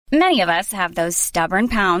Many of us have those stubborn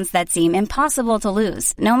pounds that seem impossible to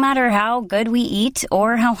lose, no matter how good we eat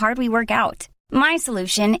or how hard we work out. My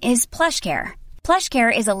solution is PlushCare.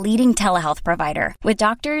 PlushCare is a leading telehealth provider with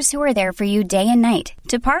doctors who are there for you day and night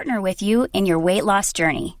to partner with you in your weight loss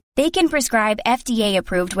journey. They can prescribe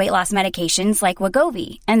FDA-approved weight loss medications like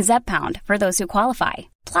Wegovy and Zepbound for those who qualify.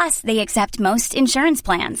 Plus, they accept most insurance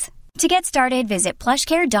plans. To get started, visit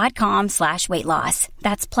plushcare.com/weightloss.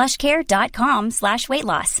 That's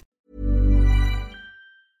plushcare.com/weightloss.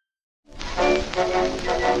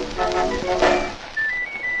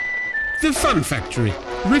 The Fun Factory,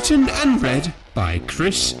 written and read by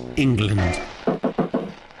Chris England.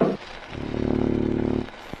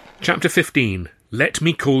 Chapter 15. Let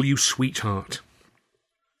Me Call You Sweetheart.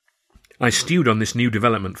 I stewed on this new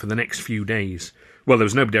development for the next few days. Well, there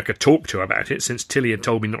was nobody I could talk to about it, since Tilly had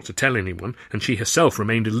told me not to tell anyone, and she herself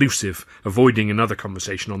remained elusive, avoiding another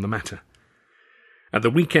conversation on the matter. At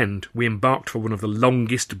the weekend, we embarked for one of the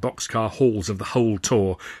longest boxcar hauls of the whole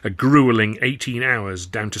tour, a gruelling 18 hours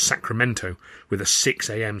down to Sacramento, with a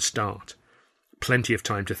 6 a.m. start. Plenty of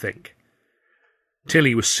time to think.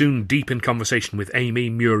 Tilly was soon deep in conversation with Amy,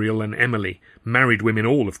 Muriel and Emily, married women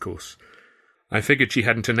all, of course. I figured she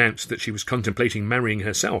hadn't announced that she was contemplating marrying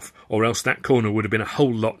herself, or else that corner would have been a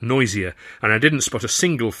whole lot noisier, and I didn't spot a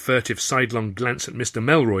single furtive sidelong glance at Mr.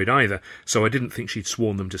 Melroyd either, so I didn't think she'd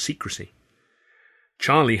sworn them to secrecy.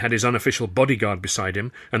 Charlie had his unofficial bodyguard beside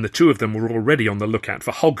him, and the two of them were already on the lookout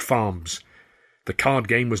for hog farms. The card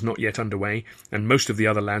game was not yet underway, and most of the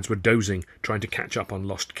other lads were dozing, trying to catch up on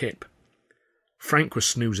lost kip. Frank was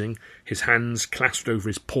snoozing, his hands clasped over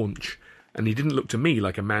his paunch, and he didn't look to me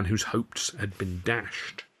like a man whose hopes had been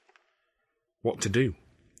dashed. What to do?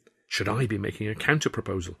 Should I be making a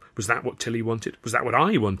counter-proposal? Was that what Tilly wanted? Was that what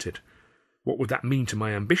I wanted? What would that mean to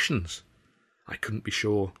my ambitions? I couldn't be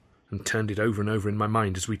sure, and turned it over and over in my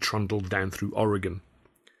mind as we trundled down through Oregon.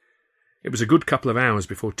 It was a good couple of hours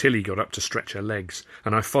before Tilly got up to stretch her legs,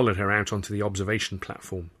 and I followed her out onto the observation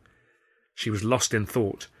platform. She was lost in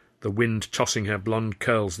thought, the wind tossing her blonde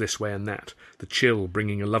curls this way and that, the chill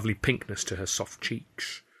bringing a lovely pinkness to her soft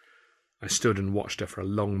cheeks. I stood and watched her for a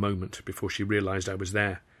long moment before she realised I was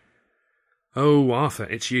there. "Oh, Arthur,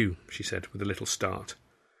 it's you," she said with a little start.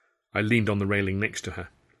 I leaned on the railing next to her.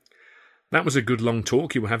 "That was a good long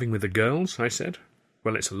talk you were having with the girls," I said.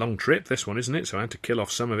 "Well, it's a long trip, this one, isn't it? So I had to kill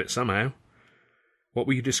off some of it somehow." "What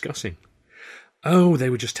were you discussing?" "Oh,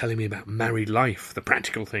 they were just telling me about married life, the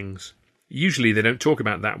practical things. Usually they don't talk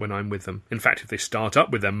about that when I'm with them. In fact, if they start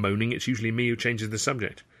up with their moaning, it's usually me who changes the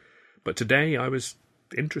subject. But today I was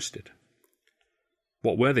interested."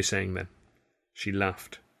 "What were they saying then?" She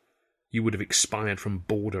laughed. "You would have expired from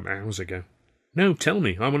boredom hours ago." "No, tell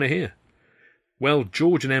me, I want to hear." "Well,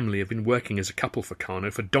 George and Emily have been working as a couple for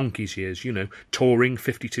Carno for donkey's years, you know, touring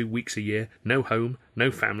 52 weeks a year, no home,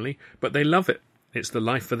 no family, but they love it. It's the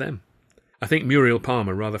life for them. I think Muriel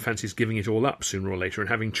Palmer rather fancies giving it all up sooner or later and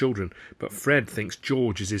having children, but Fred thinks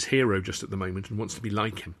George is his hero just at the moment and wants to be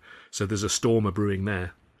like him, so there's a storm a-brewing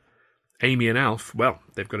there. Amy and Alf, well,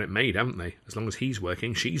 they've got it made, haven't they? As long as he's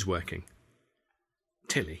working, she's working."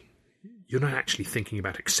 "Tilly, you're not actually thinking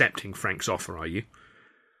about accepting Frank's offer, are you?"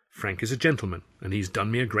 "Frank is a gentleman, and he's done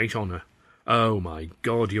me a great honour." "Oh, my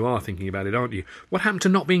God, you are thinking about it, aren't you? What happened to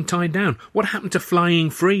not being tied down? What happened to flying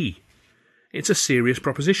free?" "It's a serious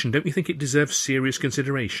proposition. Don't you think it deserves serious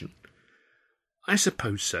consideration?" "I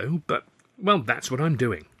suppose so, but, well, that's what I'm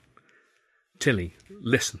doing." "Tilly,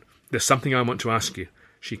 listen, there's something I want to ask you."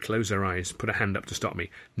 She closed her eyes, put a hand up to stop me.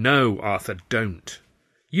 "No, Arthur, don't."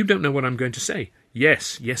 "You don't know what I'm going to say."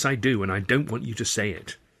 Yes, I do, and I don't want you to say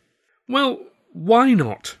it." "Well, why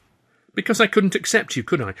not?" "Because I couldn't accept you,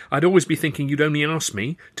 could I? I'd always be thinking you'd only ask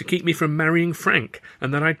me to keep me from marrying Frank,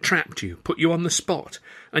 and that I'd trapped you, put you on the spot,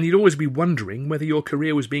 and you'd always be wondering whether your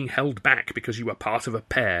career was being held back because you were part of a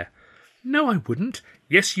pair." "No, I wouldn't."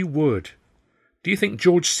 "Yes, you would. Do you think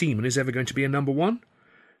George Seaman is ever going to be a number one?"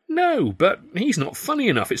 "No, but he's not funny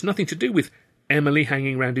enough. It's nothing to do with Emily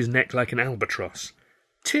hanging round his neck like an albatross."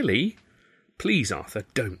 "Tilly?" "Please, Arthur,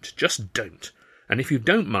 don't. Just don't. And if you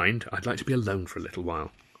don't mind, I'd like to be alone for a little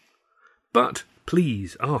while." "But,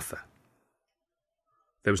 please, Arthur."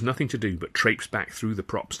 There was nothing to do but traipse back through the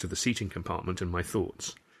props to the seating compartment and my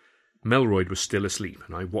thoughts. Melroyd was still asleep,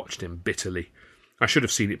 and I watched him bitterly. I should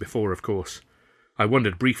have seen it before, of course. I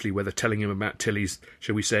wondered briefly whether telling him about Tilly's,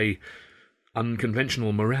 shall we say,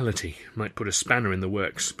 unconventional morality might put a spanner in the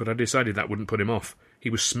works, but I decided that wouldn't put him off. He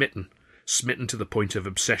was smitten to the point of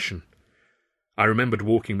obsession. I remembered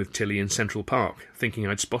walking with Tilly in Central Park, thinking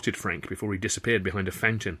I'd spotted Frank before he disappeared behind a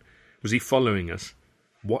fountain. Was he following us?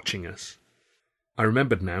 Watching us? I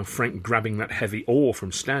remembered now Frank grabbing that heavy oar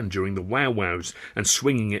from Stan during the wow-wows and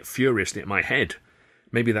swinging it furiously at my head.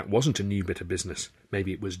 Maybe that wasn't a new bit of business.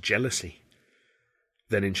 Maybe it was jealousy.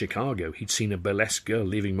 Then in Chicago, he'd seen a burlesque girl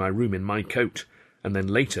leaving my room in my coat, and then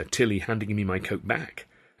later Tilly handing me my coat back,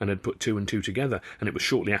 and had put two and two together, and it was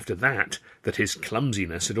shortly after that his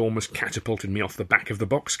clumsiness had almost catapulted me off the back of the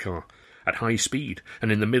boxcar, at high speed,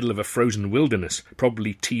 and in the middle of a frozen wilderness,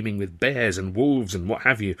 probably teeming with bears and wolves and what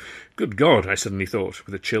have you. Good God, I suddenly thought,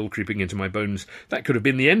 with a chill creeping into my bones, that could have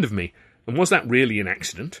been the end of me, and was that really an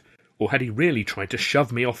accident? Or had he really tried to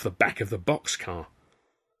shove me off the back of the boxcar?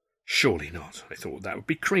 Surely not, I thought. That would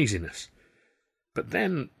be craziness. But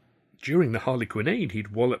then, during the harlequinade,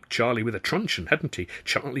 he'd walloped Charlie with a truncheon, hadn't he?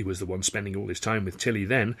 Charlie was the one spending all his time with Tilly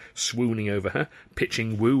then, swooning over her,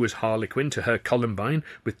 pitching woo as harlequin to her Columbine,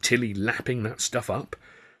 with Tilly lapping that stuff up.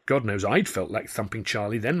 God knows I'd felt like thumping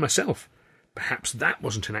Charlie then myself. Perhaps that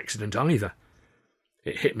wasn't an accident either.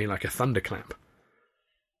 It hit me like a thunderclap.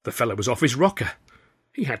 The fellow was off his rocker.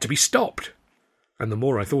 He had to be stopped. And the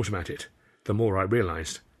more I thought about it, the more I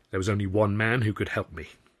realised there was only one man who could help me.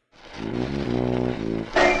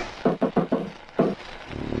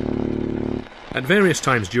 At various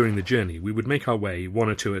times during the journey, we would make our way, one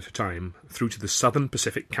or two at a time, through to the Southern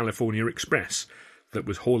Pacific California Express that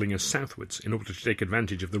was hauling us southwards in order to take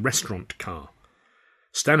advantage of the restaurant car.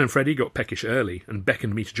 Stan and Freddie got peckish early and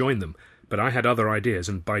beckoned me to join them, but I had other ideas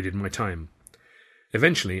and bided my time.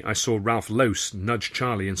 Eventually, I saw Ralph Lose nudge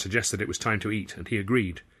Charlie and suggest that it was time to eat, and he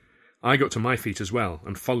agreed. I got to my feet as well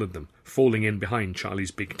and followed them, falling in behind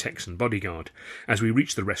Charlie's big Texan bodyguard. As we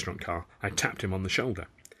reached the restaurant car, I tapped him on the shoulder.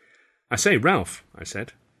 "I say, Ralph," I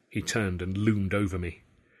said. He turned and loomed over me.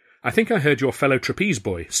 "I think I heard your fellow trapeze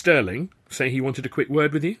boy, Sterling, say he wanted a quick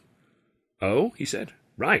word with you." "Oh," he said.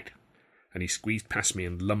 "Right." And he squeezed past me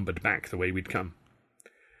and lumbered back the way we'd come.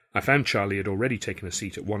 I found Charlie had already taken a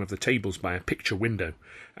seat at one of the tables by a picture window,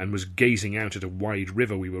 and was gazing out at a wide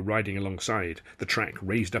river we were riding alongside, the track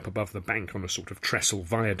raised up above the bank on a sort of trestle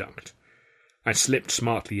viaduct. I slipped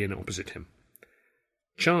smartly in opposite him.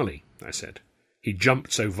 "Charlie," I said. He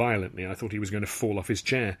jumped so violently I thought he was going to fall off his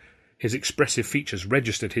chair. His expressive features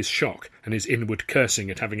registered his shock and his inward cursing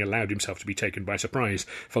at having allowed himself to be taken by surprise,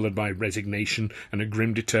 followed by resignation and a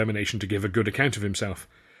grim determination to give a good account of himself.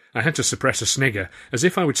 I had to suppress a snigger, as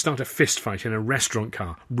if I would start a fist-fight in a restaurant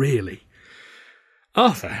car. Really?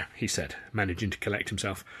 "Arthur," he said, managing to collect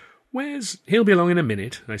himself. "He'll be along in a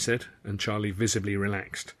minute," I said, and Charlie visibly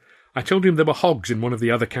relaxed. "I told him there were hogs in one of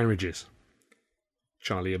the other carriages."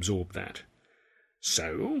 Charlie absorbed that.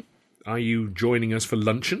 "So, are you joining us for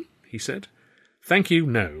luncheon?" he said. "Thank you,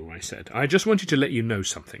 no," I said. "I just wanted to let you know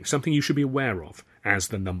something you should be aware of, as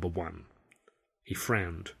the number one." He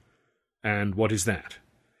frowned. "And what is that?"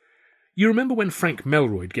 "You remember when Frank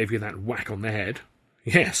Melroyd gave you that whack on the head?"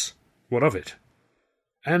 "Yes. What of it?"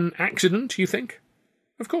 "An accident, you think?"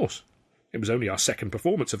 "Of course. It was only our second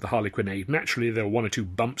performance of the harlequinade. Naturally, there were one or two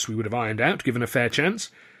bumps we would have ironed out, given a fair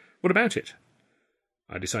chance. What about it?"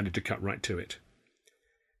 I decided to cut right to it.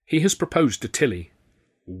 "He has proposed to Tilly."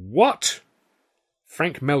 "What?"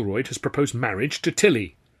 "Frank Melroyd has proposed marriage to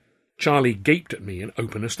Tilly." Charlie gaped at me in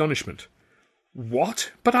open astonishment.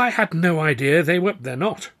 "What? But I had no idea they were—" "They're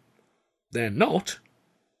not." "They're not?"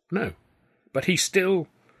 "No. But he's still—"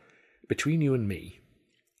 "Between you and me,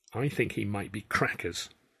 I think he might be crackers."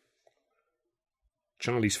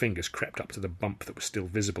 Charlie's fingers crept up to the bump that was still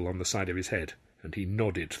visible on the side of his head, and he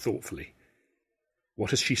nodded thoughtfully.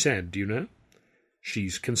 "What has she said, do you know?"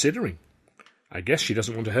 "She's considering. I guess she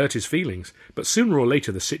doesn't want to hurt his feelings, but sooner or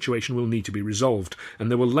later the situation will need to be resolved, and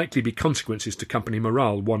there will likely be consequences to company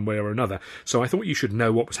morale one way or another, so I thought you should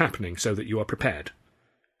know what was happening so that you are prepared.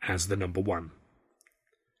 As the number one."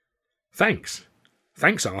 "Thanks.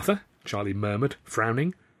 Thanks, Arthur," Charlie murmured,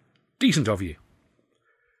 frowning. "Decent of you."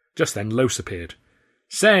 Just then Lose appeared.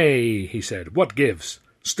 "Say," he said, "what gives?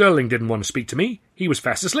 Sterling didn't want to speak to me. He was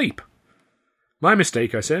fast asleep." "My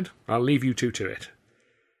mistake," I said. "I'll leave you two to it."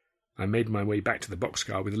 I made my way back to the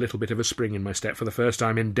boxcar with a little bit of a spring in my step for the first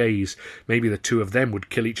time in days. Maybe the two of them would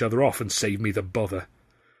kill each other off and save me the bother.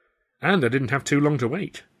 And I didn't have too long to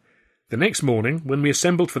wait. The next morning, when we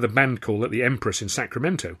assembled for the band call at the Empress in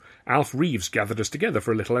Sacramento, Alf Reeves gathered us together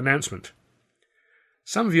for a little announcement.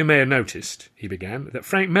 "Some of you may have noticed," he began, "that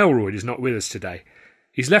Frank Melroyd is not with us today.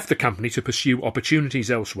 He's left the company to pursue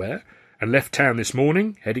opportunities elsewhere, and left town this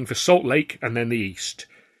morning, heading for Salt Lake and then the East.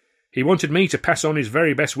 He wanted me to pass on his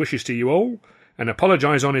very best wishes to you all, and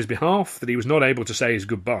apologise on his behalf that he was not able to say his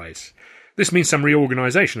goodbyes. This means some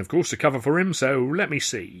reorganisation, of course, to cover for him, so let me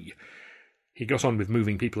see." He got on with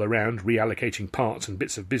moving people around, reallocating parts and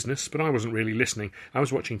bits of business, but I wasn't really listening. I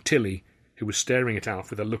was watching Tilly, who was staring at Alf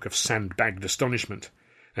with a look of sandbagged astonishment,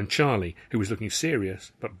 and Charlie, who was looking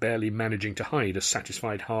serious, but barely managing to hide a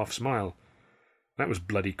satisfied half-smile. That was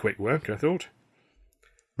bloody quick work, I thought.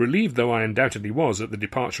 Relieved though I undoubtedly was at the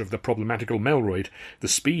departure of the problematical Melroyd, the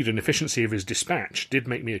speed and efficiency of his dispatch did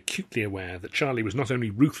make me acutely aware that Charlie was not only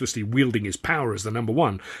ruthlessly wielding his power as the number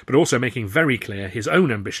one, but also making very clear his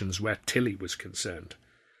own ambitions where Tilly was concerned.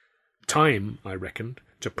 Time, I reckoned,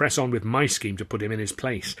 to press on with my scheme to put him in his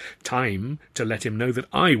place. Time to let him know that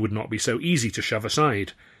I would not be so easy to shove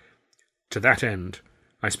aside. To that end,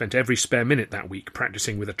 I spent every spare minute that week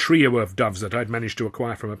practising with a trio of doves that I'd managed to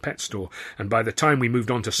acquire from a pet store, and by the time we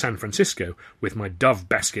moved on to San Francisco, with my dove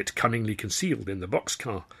basket cunningly concealed in the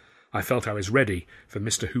boxcar, I felt I was ready for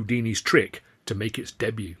Mr. Houdini's trick to make its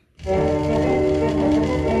debut.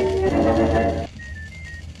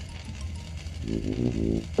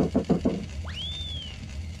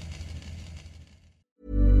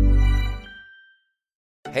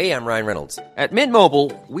 Hey, I'm Ryan Reynolds. At Mint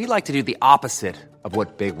Mobile, we like to do the opposite of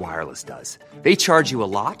what Big Wireless does. They charge you a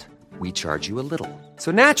lot, we charge you a little.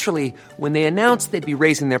 So naturally, when they announced they'd be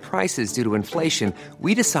raising their prices due to inflation,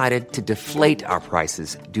 we decided to deflate our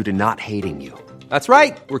prices due to not hating you. That's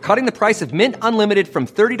right. We're cutting the price of Mint Unlimited from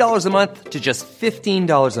 $30 a month to just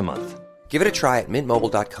 $15 a month. Give it a try at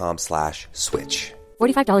mintmobile.com/switch.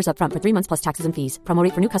 $45 up front for 3 months plus taxes and fees. Promo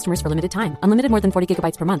rate for new customers for limited time. Unlimited more than 40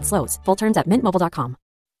 gigabytes per month slows. Full terms at mintmobile.com.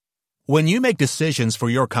 When you make decisions for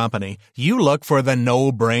your company, you look for the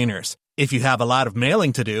no-brainers. If you have a lot of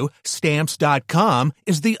mailing to do, Stamps.com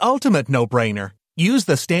is the ultimate no-brainer. Use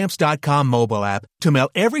the Stamps.com mobile app to mail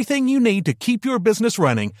everything you need to keep your business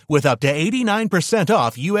running with up to 89%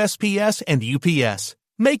 off USPS and UPS.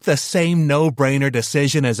 Make the same no-brainer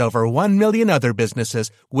decision as over 1 million other businesses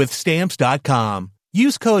with Stamps.com.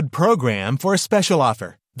 Use code PROGRAM for a special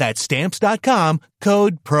offer. That's Stamps.com,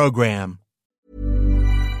 code PROGRAM.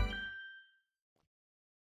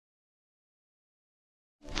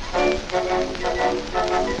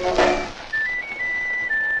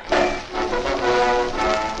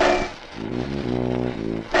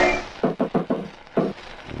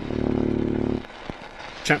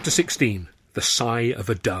 Chapter 16. The Sigh of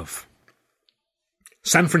a Dove.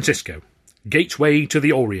 San Francisco. Gateway to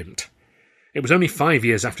the Orient. It was only 5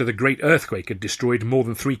 years after the great earthquake had destroyed more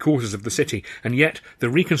than 3/4 of the city, and yet the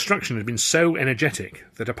reconstruction had been so energetic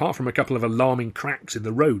that apart from a couple of alarming cracks in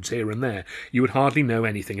the roads here and there, you would hardly know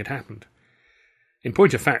anything had happened. In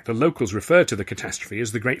point of fact, the locals referred to the catastrophe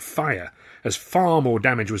as the Great Fire, as far more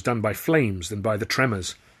damage was done by flames than by the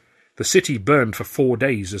tremors. The city burned for 4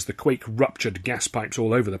 days as the quake ruptured gas pipes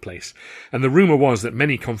all over the place, and the rumour was that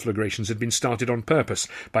many conflagrations had been started on purpose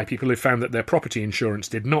by people who found that their property insurance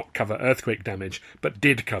did not cover earthquake damage, but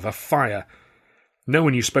did cover fire. No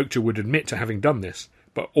one you spoke to would admit to having done this,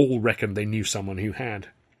 but all reckoned they knew someone who had.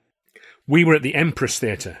 We were at the Empress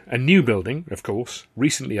Theatre, a new building, of course,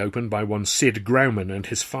 recently opened by one Sid Grauman and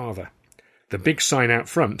his father. The big sign out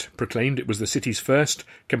front proclaimed it was the city's first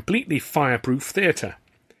completely fireproof theatre.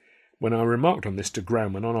 When I remarked on this to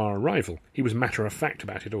Grauman on our arrival, he was matter-of-fact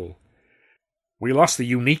about it all. We lost the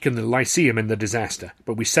Unique and the Lyceum in the disaster,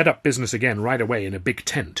 but we set up business again right away in a big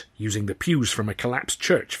tent, using the pews from a collapsed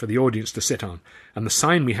church for the audience to sit on, and the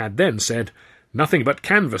sign we had then said, "Nothing but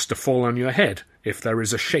canvas to fall on your head, if there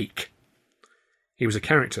is a shake." He was a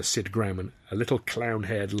character, Sid Grauman, a little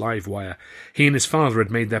clown-haired live-wire. He and his father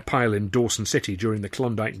had made their pile in Dawson City during the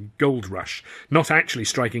Klondike gold rush, not actually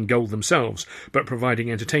striking gold themselves, but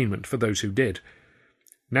providing entertainment for those who did.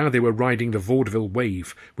 Now they were riding the vaudeville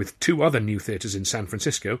wave, with 2 other new theatres in San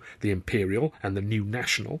Francisco, the Imperial and the New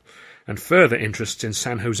National, and further interests in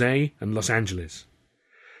San Jose and Los Angeles.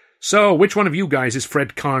 "So, which one of you guys is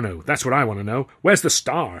Fred Carno? That's what I want to know. Where's the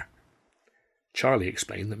star?" Charlie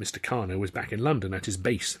explained that Mr. Carno was back in London at his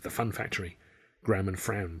base, the Fun Factory. Grauman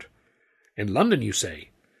frowned. "In London, you say?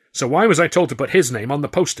 So why was I told to put his name on the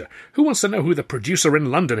poster? Who wants to know who the producer in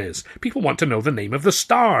London is? People want to know the name of the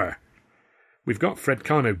star." "We've got Fred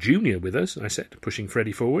Carno Jr. with us," I said, pushing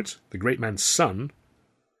Freddie forwards. "The great man's son."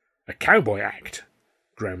 "A cowboy act,"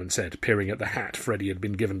 Grauman said, peering at the hat Freddie had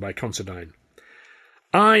been given by Considine.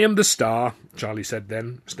 "I am the star," Charlie said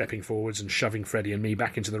then, stepping forwards and shoving Freddie and me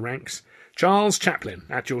back into the ranks. "Charles Chaplin,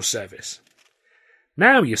 at your service."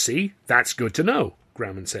 "Now, you see, that's good to know,"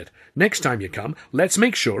 Grauman said. "Next time you come, let's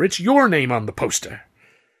make sure it's your name on the poster."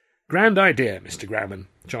 "Grand idea, Mr. Grauman,"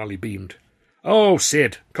 Charlie beamed. "Oh,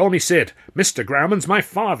 Sid, call me Sid. Mr. Grauman's my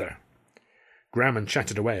father." Grauman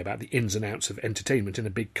chatted away about the ins and outs of entertainment in a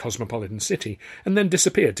big cosmopolitan city, and then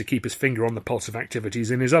disappeared to keep his finger on the pulse of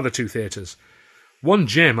activities in his other 2 theatres. One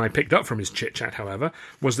gem I picked up from his chit-chat, however,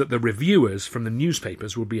 was that the reviewers from the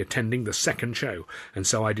newspapers would be attending the second show, and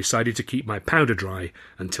so I decided to keep my powder dry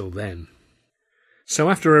until then.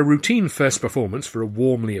 So after a routine first performance for a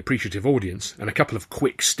warmly appreciative audience and a couple of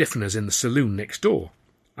quick stiffeners in the saloon next door,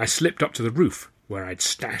 I slipped up to the roof where I'd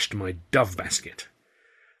stashed my dove basket.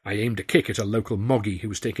 I aimed a kick at a local moggy who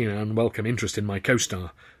was taking an unwelcome interest in my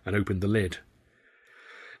co-star and opened the lid.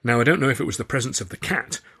 Now, I don't know if it was the presence of the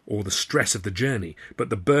cat or the stress of the journey, but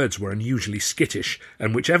the birds were unusually skittish,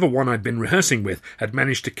 and whichever one I'd been rehearsing with had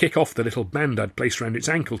managed to kick off the little band I'd placed round its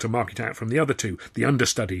ankle to mark it out from the other two, the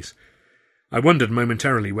understudies. I wondered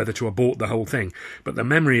momentarily whether to abort the whole thing, but the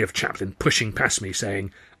memory of Chaplin pushing past me,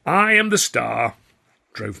 saying, "I am the star,"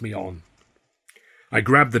 drove me on. I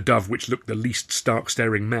grabbed the dove which looked the least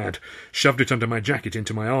stark-staring mad, shoved it under my jacket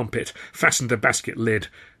into my armpit, fastened the basket lid,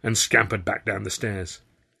 and scampered back down the stairs.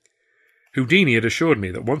 Houdini had assured me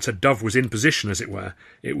that once a dove was in position, as it were,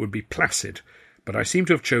 it would be placid, but I seemed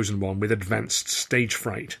to have chosen one with advanced stage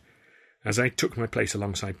fright. As I took my place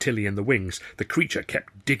alongside Tilly in the wings, the creature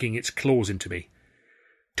kept digging its claws into me.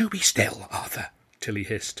 "Do be still, Arthur," Tilly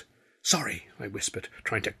hissed. "Sorry," I whispered,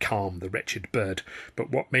 trying to calm the wretched bird,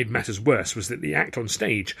 but what made matters worse was that the act on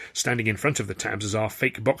stage, standing in front of the tabs as our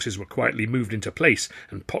fake boxes were quietly moved into place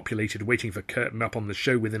and populated waiting for curtain up on the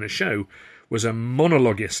show within a show, was a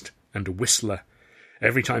monologuist and a whistler.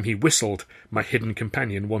 Every time he whistled, my hidden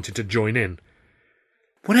companion wanted to join in.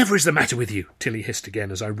 "Whatever is the matter with you?" Tilly hissed again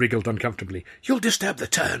as I wriggled uncomfortably. "You'll disturb the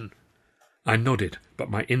turn." I nodded, but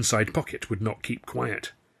my inside pocket would not keep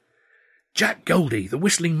quiet. "Jack Goldie, the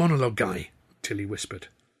whistling monologue guy," Tilly whispered.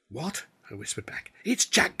 "What?" I whispered back. "It's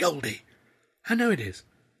Jack Goldie." "I know it is."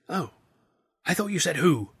 "Oh, I thought you said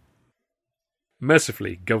who."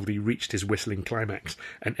 Mercifully, Goldie reached his whistling climax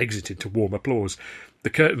and exited to warm applause. The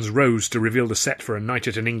curtains rose to reveal the set for a night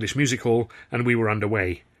at an English music hall, and we were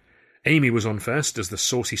underway. Amy was on first as the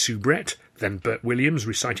saucy soubrette, then Bert Williams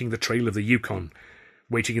reciting The Trail of the Yukon.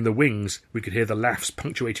 Waiting in the wings, we could hear the laughs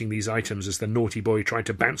punctuating these items as the naughty boy tried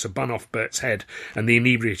to bounce a bun off Bert's head and the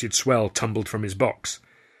inebriated swell tumbled from his box.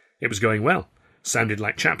 It was going well. Sounded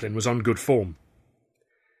like Chaplin was on good form.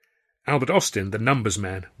 Albert Austin, the numbers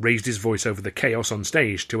man, raised his voice over the chaos on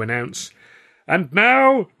stage to announce, "And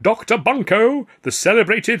now, Dr. Bunko, the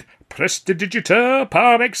celebrated prestidigitateur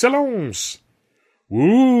par excellence."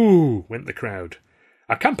 "Woo!" went the crowd,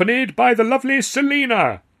 "accompanied by the lovely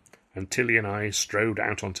Selina," and Tilly and I strode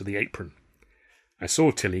out onto the apron. I saw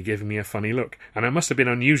Tilly giving me a funny look, and I must have been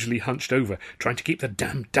unusually hunched over, trying to keep the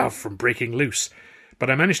damned dove from breaking loose. But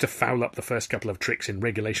I managed to foul up the first couple of tricks in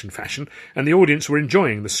regulation fashion, and the audience were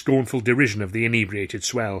enjoying the scornful derision of the inebriated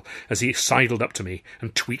swell as he sidled up to me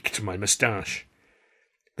and tweaked my moustache.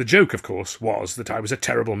 The joke, of course, was that I was a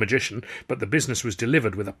terrible magician, but the business was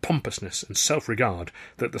delivered with a pompousness and self-regard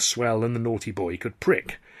that the swell and the naughty boy could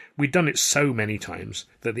prick. We'd done it so many times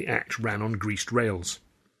that the act ran on greased rails.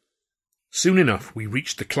 Soon enough we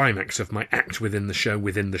reached the climax of my act within the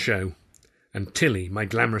show, and Tilly, my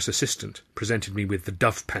glamorous assistant, presented me with the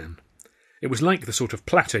dove pan. It was like the sort of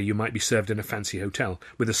platter you might be served in a fancy hotel,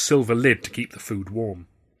 with a silver lid to keep the food warm.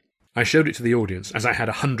 I showed it to the audience, as I had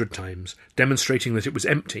 100 times, demonstrating that it was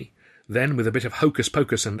empty, then, with a bit of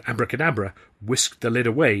hocus-pocus and abracadabra, whisked the lid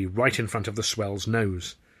away right in front of the swell's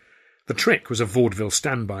nose. The trick was a vaudeville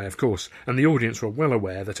standby, of course, and the audience were well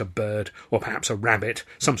aware that a bird, or perhaps a rabbit,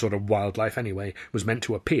 some sort of wildlife anyway, was meant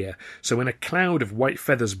to appear, so when a cloud of white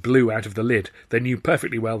feathers blew out of the lid, they knew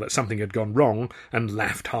perfectly well that something had gone wrong, and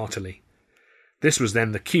laughed heartily. This was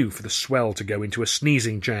then the cue for the swell to go into a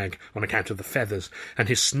sneezing jag on account of the feathers, and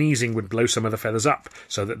his sneezing would blow some of the feathers up,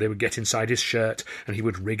 so that they would get inside his shirt, and he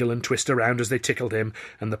would wriggle and twist around as they tickled him,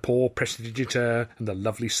 and the poor prestidigitateur and the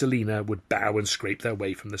lovely Selina would bow and scrape their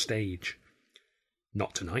way from the stage.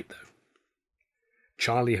 Not tonight, though.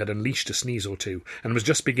 Charlie had unleashed a sneeze or two, and was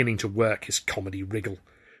just beginning to work his comedy wriggle.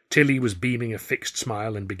 Tilly was beaming a fixed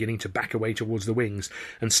smile and beginning to back away towards the wings,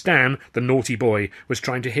 and Stan, the naughty boy, was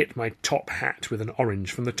trying to hit my top hat with an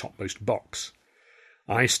orange from the topmost box.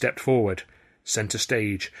 I stepped forward, centre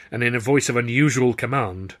stage, and in a voice of unusual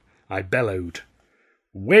command, I bellowed,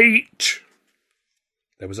 "Wait!"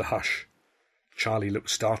 There was a hush. Charlie looked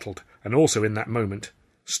startled, and also in that moment,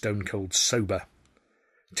 stone-cold sober.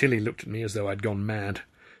 Tilly looked at me as though I'd gone mad.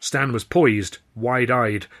 Stan was poised,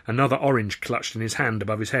 wide-eyed, another orange clutched in his hand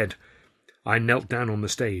above his head. I knelt down on the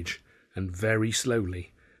stage, and very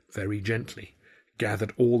slowly, very gently,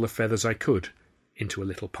 gathered all the feathers I could into a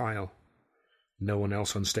little pile. No one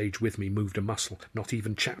else on stage with me moved a muscle, not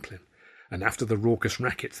even Chaplin, and after the raucous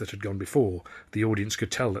racket that had gone before, the audience could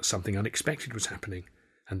tell that something unexpected was happening,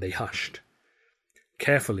 and they hushed.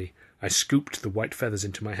 Carefully, I scooped the white feathers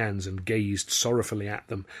into my hands and gazed sorrowfully at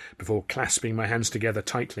them before clasping my hands together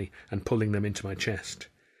tightly and pulling them into my chest.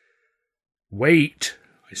 "Wait,"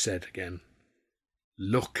 I said again.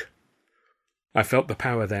 "Look." I felt the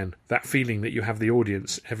power then, that feeling that you have the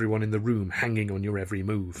audience, everyone in the room, hanging on your every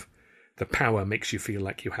move. The power makes you feel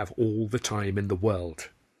like you have all the time in the world.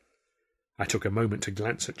 I took a moment to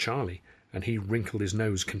glance at Charlie, and he wrinkled his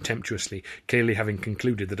nose contemptuously, clearly having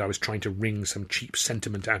concluded that I was trying to wring some cheap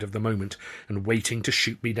sentiment out of the moment and waiting to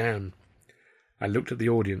shoot me down. I looked at the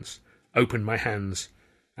audience, opened my hands,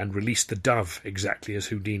 and released the dove exactly as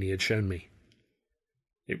Houdini had shown me.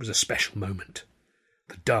 It was a special moment.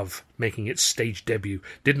 The dove, making its stage debut,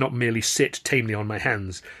 did not merely sit tamely on my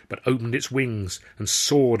hands, but opened its wings and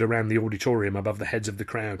soared around the auditorium above the heads of the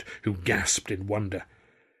crowd, who gasped in wonder.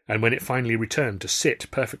 And when it finally returned to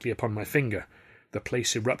sit perfectly upon my finger, the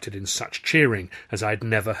place erupted in such cheering as I had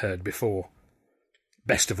never heard before.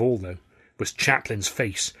 Best of all, though, was Chaplin's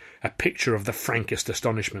face, a picture of the frankest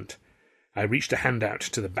astonishment. I reached a hand out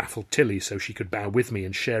to the baffled Tilly so she could bow with me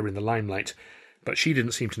and share in the limelight, but she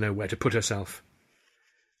didn't seem to know where to put herself.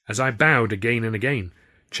 As I bowed again and again,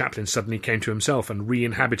 Chaplin suddenly came to himself and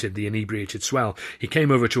re-inhabited the inebriated swell. He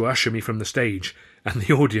came over to usher me from the stage, and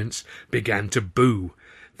the audience began to boo.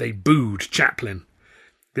 They booed Chaplin.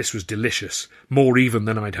 This was delicious, more even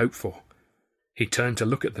than I'd hoped for. He turned to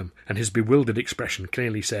look at them, and his bewildered expression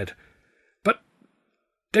clearly said, "But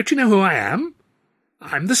don't you know who I am?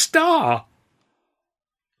 I'm the star."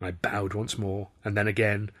 I bowed once more, and then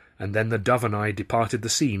again, and then the dove and I departed the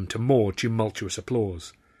scene to more tumultuous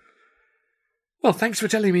applause. "Well, thanks for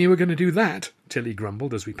telling me you were going to do that," Tilly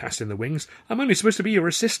grumbled as we passed in the wings. "I'm only supposed to be your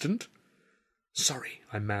assistant." "Sorry,"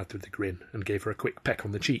 I mouthed with a grin, and gave her a quick peck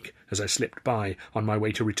on the cheek as I slipped by on my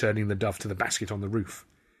way to returning the dove to the basket on the roof.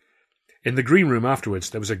 In the green room afterwards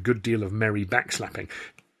there was a good deal of merry backslapping,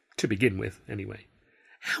 to begin with, anyway.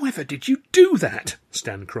 "However did you do that?"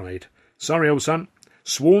 Stan cried. "Sorry, old son.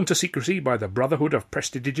 Sworn to secrecy by the Brotherhood of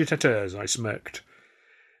Prestidigitateurs," I smirked.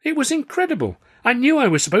 "It was incredible. I knew I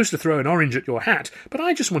was supposed to throw an orange at your hat, but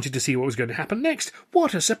I just wanted to see what was going to happen next.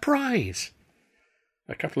 What a surprise!"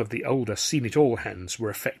 A couple of the older seen-it-all hands were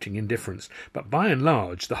affecting indifference, but by and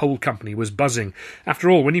large the whole company was buzzing. After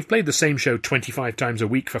all, when you've played the same show 25 times a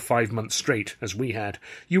week for 5 months straight, as we had,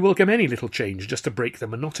 you welcome any little change just to break the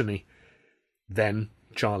monotony. Then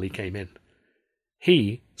Charlie came in.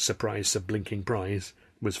 He, surprised of blinking prize,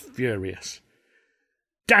 was furious.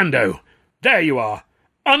 "Dando! There you are!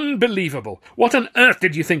 Unbelievable! What on earth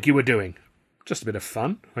did you think you were doing?" "Just a bit of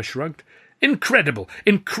fun," I shrugged. "Incredible,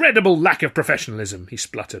 incredible lack of professionalism," he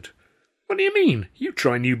spluttered. "What do you mean? You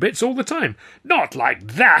try new bits all the time." "Not like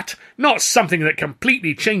that! Not something that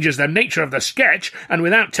completely changes the nature of the sketch, and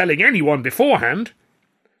without telling anyone beforehand."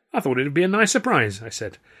 "I thought it would be a nice surprise," I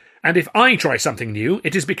said. "And if I try something new,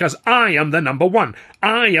 it is because I am the number one.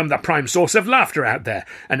 I am the prime source of laughter out there,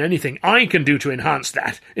 and anything I can do to enhance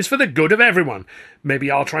that is for the good of everyone.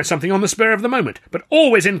 Maybe I'll try something on the spur of the moment, but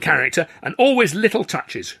always in character, and always little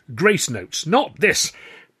touches, grace notes, not this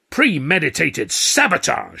premeditated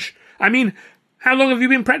sabotage. I mean, how long have you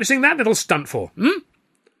been practicing that little stunt for,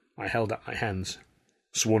 I held up my hands.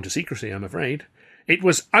 "Sworn to secrecy, I'm afraid." "It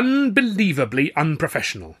was unbelievably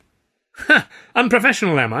unprofessional." "Ha!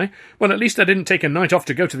 Unprofessional, am I? Well, at least I didn't take a night off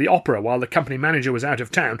to go to the opera while the company manager was out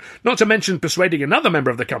of town, not to mention persuading another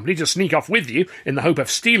member of the company to sneak off with you in the hope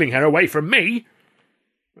of stealing her away from me."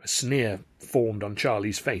 A sneer formed on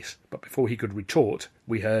Charlie's face, but before he could retort,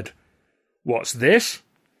 we heard, "What's this?"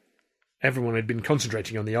 Everyone had been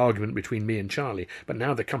concentrating on the argument between me and Charlie, but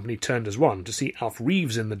now the company turned as one to see Alf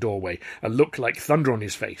Reeves in the doorway, a look like thunder on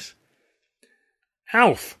his face.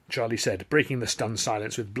 "Alf," Charlie said, breaking the stunned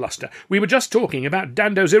silence with bluster, "we were just talking about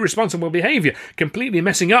Dando's irresponsible behaviour, completely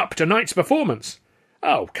messing up tonight's performance."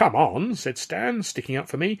 "Oh, come on," said Stan, sticking up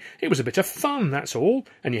for me. "It was a bit of fun, that's all,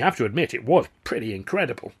 and you have to admit it was pretty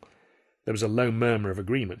incredible." There was a low murmur of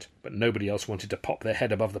agreement, but nobody else wanted to pop their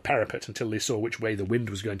head above the parapet until they saw which way the wind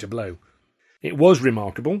was going to blow. "It was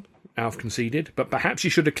remarkable," Alf conceded, "but perhaps you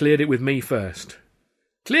should have cleared it with me first."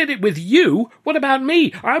 "Cleared it with you? What about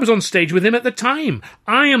me? I was on stage with him at the time.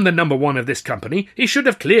 I am the number one of this company. He should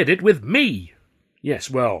have cleared it with me." "Yes,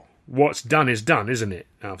 well, what's done is done, isn't it?"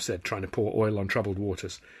 Alf said, trying to pour oil on troubled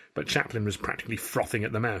waters. But Chaplin was practically frothing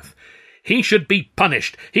at the mouth. "He should be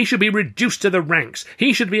punished. He should be reduced to the ranks.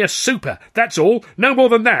 He should be a super. That's all. No more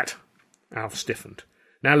than that." Alf stiffened.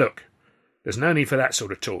 "Now look, there's no need for that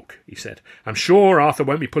sort of talk," he said. "I'm sure Arthur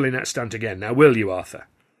won't be pulling that stunt again. Now will you, Arthur?"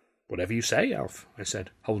 "Whatever you say, Alf," I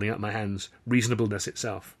said, holding up my hands, reasonableness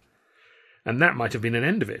itself. And that might have been an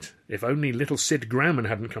end of it, if only little Sid Grauman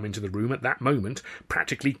hadn't come into the room at that moment,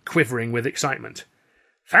 practically quivering with excitement.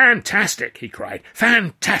 "Fantastic!" he cried.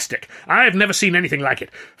 "Fantastic! I've never seen anything like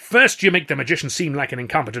it. First you make the magician seem like an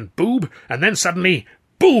incompetent boob, and then suddenly,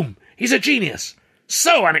 boom! He's a genius!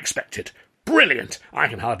 So unexpected! Brilliant! I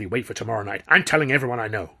can hardly wait for tomorrow night. I'm telling everyone I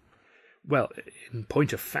know." "Well, in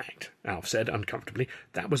point of fact," Alf said uncomfortably,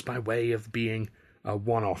 "that was by way of being a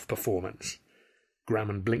one-off performance."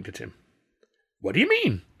 Grauman blinked at him. "What do you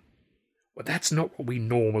mean?" "Well, that's not what we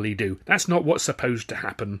normally do. That's not what's supposed to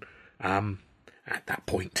happen, at that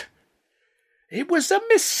point." "It was a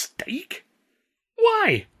mistake?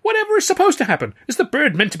 Why? Whatever is supposed to happen? Is the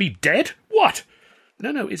bird meant to be dead? What?"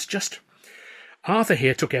 No, it's just... Arthur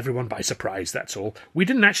here took everyone by surprise, that's all. We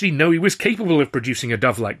didn't actually know he was capable of producing a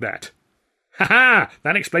dove like that." "Ha-ha!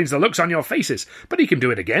 That explains the looks on your faces. But he can do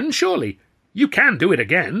it again, surely. You can do it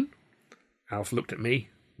again." Alf looked at me,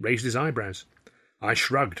 raised his eyebrows. I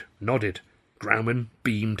shrugged, nodded. Grauman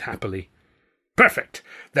beamed happily. "Perfect!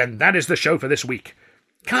 Then that is the show for this week.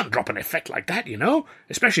 Can't drop an effect like that, you know,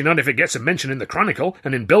 especially not if it gets a mention in the Chronicle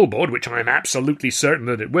and in Billboard, which I am absolutely certain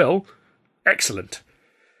that it will. Excellent."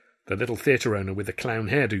 The little theatre owner with the clown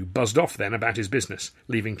hairdo buzzed off then about his business,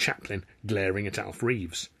 leaving Chaplin glaring at Alf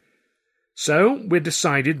Reeves. "So, we're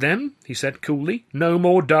decided then," he said coolly. "No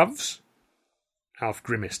more doves?" Alf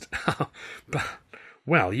grimaced. "But...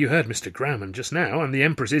 well, you heard Mr. Grauman just now, and the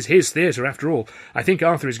Empress is his theatre after all. I think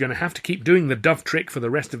Arthur is going to have to keep doing the dove trick for the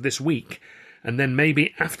rest of this week, and then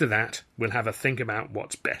maybe after that we'll have a think about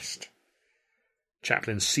what's best."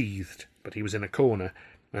 Chaplin seethed, but he was in a corner,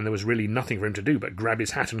 and there was really nothing for him to do but grab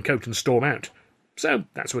his hat and coat and storm out. So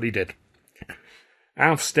that's what he did.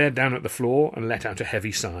 Alf stared down at the floor and let out a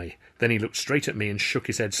heavy sigh. Then he looked straight at me and shook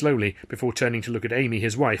his head slowly, before turning to look at Amy,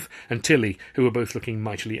 his wife, and Tilly, who were both looking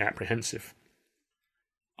mightily apprehensive.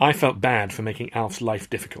 I felt bad for making Alf's life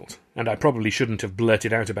difficult, and I probably shouldn't have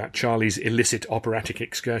blurted out about Charlie's illicit operatic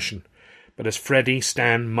excursion. But as Freddie,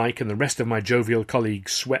 Stan, Mike, and the rest of my jovial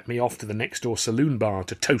colleagues swept me off to the next-door saloon bar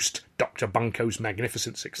to toast Dr. Bunko's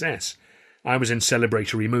magnificent success, I was in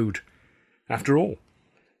celebratory mood. After all,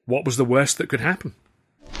 what was the worst that could happen?